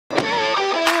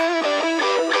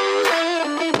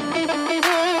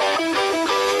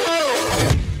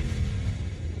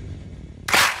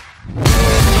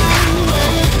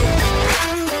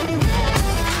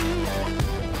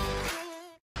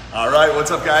what's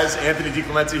up guys? Anthony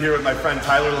DiClemente here with my friend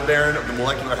Tyler LeBaron of the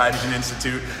Molecular Hydrogen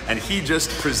Institute, and he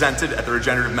just presented at the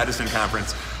Regenerative Medicine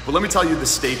Conference. But let me tell you the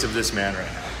state of this man right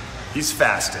now. He's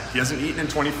fasted. He hasn't eaten in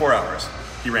 24 hours.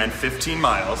 He ran 15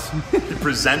 miles. He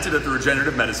presented at the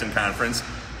Regenerative Medicine Conference,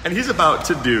 and he's about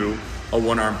to do a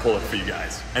one-arm pull-up for you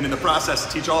guys. And in the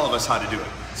process, teach all of us how to do it.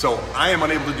 So I am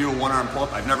unable to do a one-arm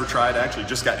pull-up. I've never tried, I actually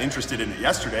just got interested in it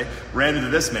yesterday, ran into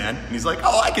this man, and he's like,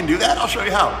 oh, I can do that, I'll show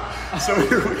you how. So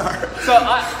here we are. So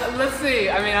let's see,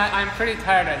 I mean, I'm pretty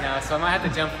tired right now, so I might have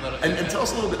to jump a little bit. And tell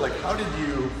us a little bit, like, how did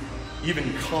you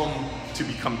even come to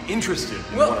become interested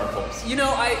in one-arm pull-ups? You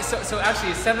know, so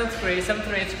actually 7th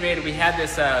or 8th grade, we had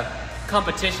this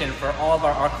competition for all of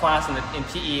our class in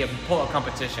PE, a pull-up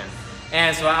competition.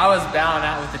 And so I was bowing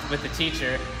out with the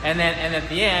teacher, and at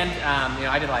the end, you know,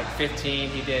 I did like 15.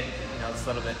 He did, you know, just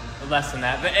a little bit less than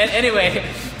that. But anyway,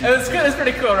 it was good. It was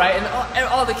pretty cool, right? And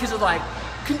all the kids were like,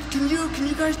 "Can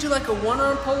you guys do like a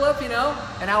one-arm pull-up?" You know?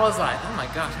 And I was like, "Oh my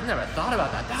gosh, I've never thought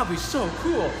about that. That would be so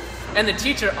cool." And the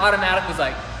teacher automatically was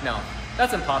like, "No,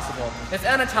 that's impossible. It's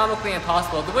anatomically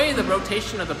impossible. The way the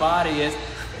rotation of the body is."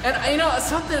 And you know,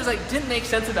 something was like didn't make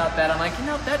sense about that. I'm like, you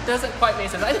know, that doesn't quite make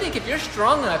sense. I think if you're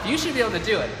strong enough, you should be able to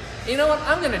do it. You know what?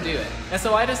 I'm gonna do it. And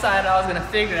so I decided I was gonna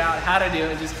figure out how to do it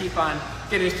and just keep on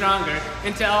getting stronger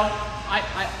until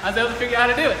I was able to figure out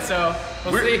how to do it. So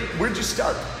we'll see. Where'd you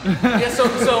start? Yeah, so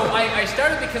I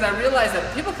started because I realized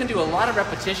that people can do a lot of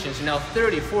repetitions, you know,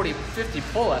 30, 40, 50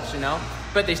 pull-ups, you know,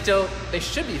 but they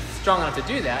should be strong enough to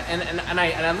do that. And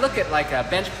I look at like a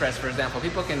bench press, for example.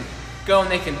 People can go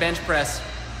and they can bench press,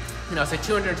 you know, say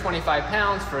 225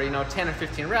 pounds for, you know, 10 or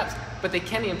 15 reps, but they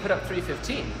can't even put up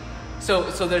 315. So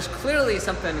there's clearly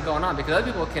something going on, because other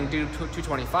people can do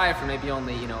 225 for maybe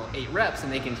only, you know, 8 reps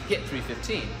and they can hit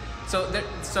 315.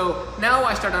 So now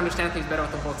I start to understand things better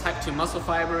with the whole type 2 muscle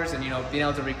fibers, and, you know, being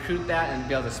able to recruit that and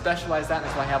be able to specialize that. And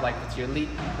that's why I have, like, with your elite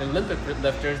Olympic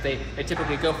lifters, they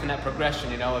typically go from that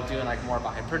progression, you know, of doing like more of a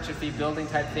hypertrophy building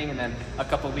type thing, and then a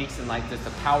couple weeks in like just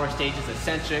the power stages,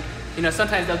 eccentric. You know,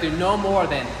 sometimes they'll do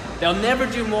they'll never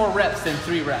do more reps than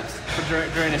 3 reps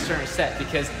during a certain set,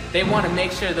 because they want to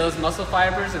make sure those muscle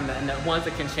fibers and the ones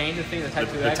that can change the thing, the type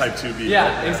 2X. The type 2B.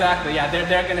 Yeah, exactly. Yeah,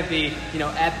 they're going to be, you know,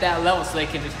 at that level, so they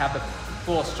can just have the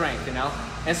full strength, you know.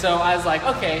 And so I was like,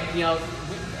 okay, you know,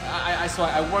 so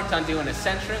I worked on doing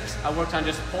eccentrics. I worked on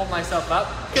just pulling myself up.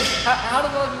 Because how do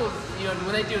a lot of people, you know,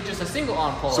 when they do just a single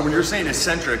arm pull? So when you're saying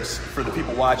eccentrics, for the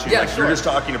people watching, yeah, like, sure, you're just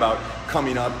talking about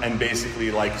coming up and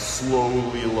basically like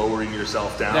slowly lowering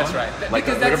yourself down. That's right. Like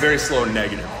a very slow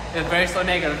negative. A very slow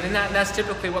negative. And that's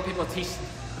typically what people teach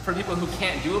for people who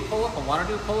can't do a pull-up and want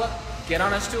to do a pull-up. Get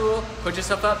on a stool, put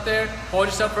yourself up there, hold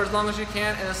yourself for as long as you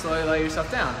can, and then slowly lower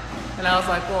yourself down. And I was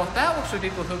like, well, if that works for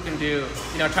people who can do,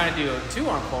 you know, trying to do a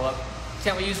 2-arm pull-up,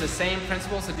 can't we use the same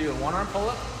principles to do a 1-arm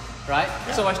pull-up, right?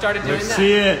 Yeah. So I started doing that.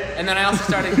 See it. And then I also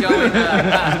started going.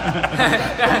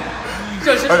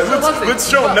 Let's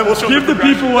show them. Then we'll show Give the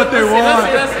people what they want.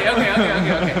 Let's see.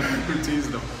 Okay. Who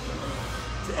teased them?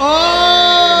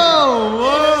 Oh,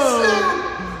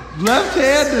 whoa!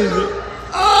 Left-handed.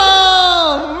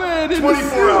 Oh man!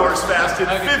 24 hours fasted,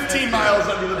 15 miles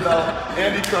under the belt.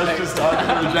 Andy crushed his dog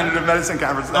at the Regenerative Medicine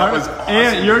Conference. That was awesome.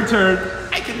 And your turn.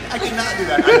 I cannot do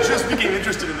that. I just became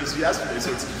interested in this yesterday,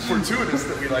 so it's fortuitous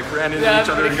that we like ran into each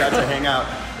other and got to hang out.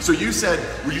 So you said,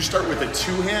 would you start with a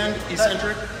 2-hand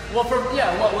eccentric? Well,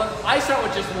 I start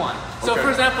with just one. So for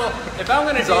example, if I'm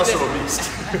going to do also this, a beast.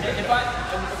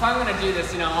 if I'm going to do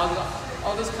this, you know,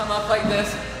 I'll just come up like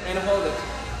this and hold it,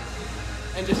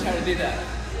 and just try to do that.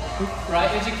 Right?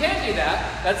 If you can't do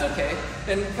that, that's okay.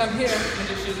 Then come here and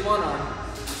just use one arm.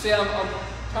 See, I'm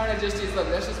trying to just use, look,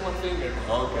 that's just one finger.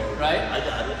 Okay. Right? I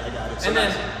got it. So and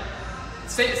then,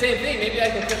 same thing, maybe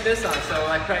I can put this on. So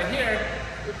like right here,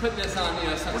 we put this on, you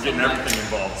know, we're getting everything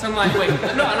involved. So I'm like, wait,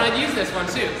 no, and I'd use this one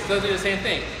too. So they'll do the same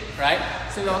thing, right?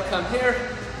 So they'll come here,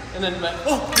 and then, you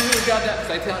got that, because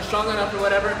I feel strong enough or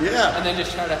whatever. Yeah. And then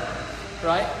just try to,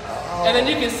 right? Oh. And then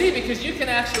you can see, because you can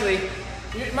actually,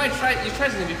 your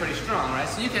triceps going to be pretty strong, right?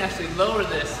 So you can actually lower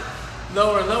this,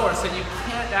 lower, so you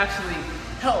can't actually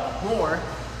help more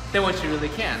than what you really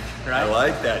can, right? I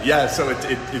like that. Yeah, so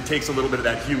it takes a little bit of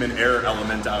that human error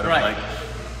element out of like,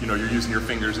 you know, you're using your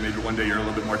fingers and maybe one day you're a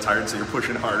little bit more tired, so you're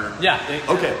pushing harder. Yeah.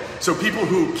 Okay, so people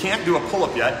who can't do a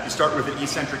pull-up yet, you start with an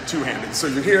eccentric 2-handed. So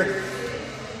you're here,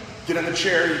 get in the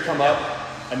chair, you come up,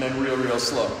 and then real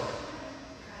slow.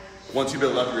 once you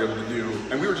build up, you're able to do,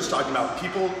 and we were just talking about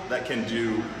people that can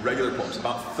do regular pull-ups,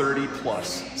 about 30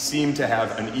 plus, seem to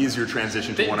have an easier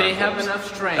transition to one-arm They have pull-ups.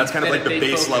 enough strength. That's kind of like the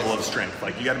base focus. level of strength.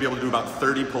 Like you got to be able to do about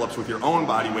 30 pull-ups with your own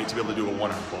body weight to be able to do a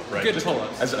one-arm pull-up, right? Good Just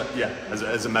pull-ups.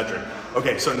 as a metric.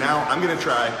 Okay, so now I'm going to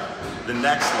try the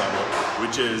next level,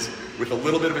 which is with a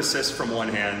little bit of assist from one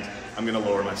hand, I'm going to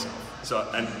lower myself. So,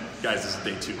 and guys, this is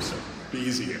day 2, so be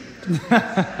easy here.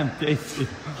 Day 2.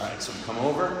 All right, so come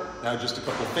over. Now just a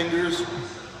couple fingers.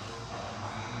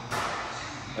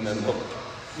 And then look.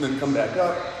 And then come back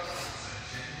up.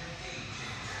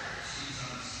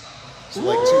 So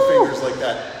like 2 fingers like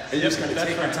that. And you just kind of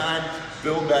take your time,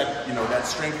 build that, that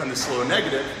strength on the slow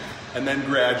negative, and then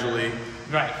gradually.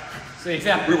 Right. So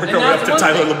exactly. We were going up to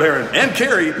Tyler LeBaron and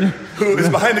Carrie, who is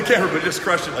behind the camera, but just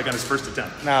crushed it like on his first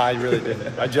attempt. No, I really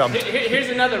did. I jumped. Here's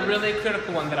another really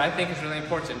critical one that I think is really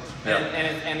important,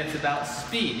 and it's about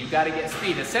speed. You've got to get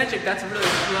speed. Eccentric, that's really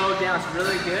slow down. It's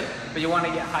really good, but you want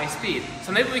to get high speed.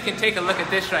 So maybe we can take a look at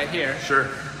this right here. Sure.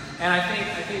 And I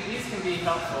think these can be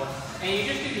helpful. And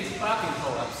you just do these clapping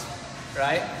pull-ups,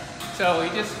 right? So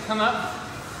you just come up.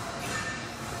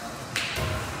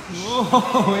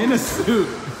 Whoa, in a suit.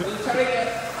 And you try to get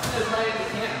as high as you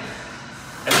can.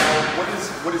 And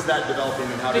now, what is that developing,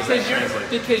 and how does that translate?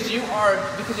 Because you're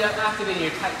activating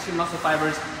your type 2 muscle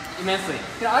fibers immensely.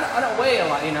 I don't weigh a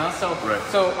lot,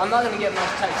 so I'm not going to get much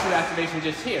type 2 activation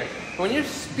just here. But when you're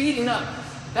speeding up,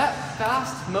 that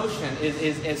fast motion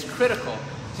is critical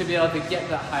to be able to get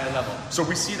that higher level. So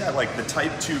we see that like the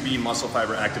type 2B muscle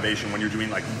fiber activation when you're doing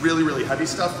like really, really heavy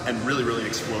stuff and really, really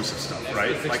explosive stuff,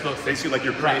 right? It's like explosive. Basically like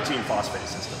your creatine phosphate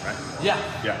system, right? Yeah.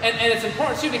 And it's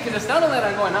important too because it's not only that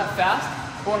I'm going up fast,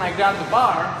 but when I grab the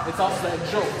bar, it's also that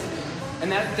jolt.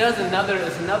 And that does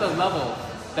it's another level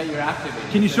that you're activating.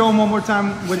 Can you show them one more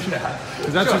time?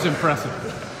 Because that's just impressive.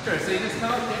 Sure, so you just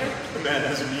come up here. The man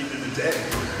hasn't eaten in a day.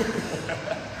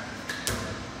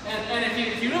 And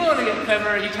if you really want to get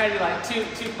clever, you try to do like two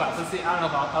claps. Let's see, I don't know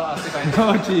if I'll see if I can.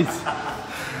 Oh, jeez.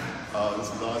 Oh, this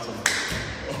is awesome.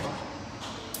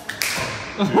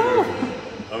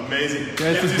 Dude, amazing.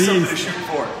 That's Gives you something to shoot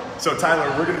for. So Tyler,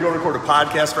 we're going to go record a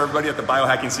podcast for everybody at the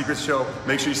Biohacking Secrets Show.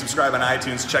 Make sure you subscribe on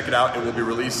iTunes. Check it out. It will be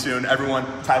released soon. Everyone,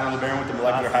 Tyler LeBaron with the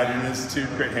Molecular Hydrogen Institute.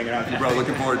 Great hanging out with you, bro.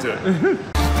 Looking forward to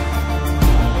it.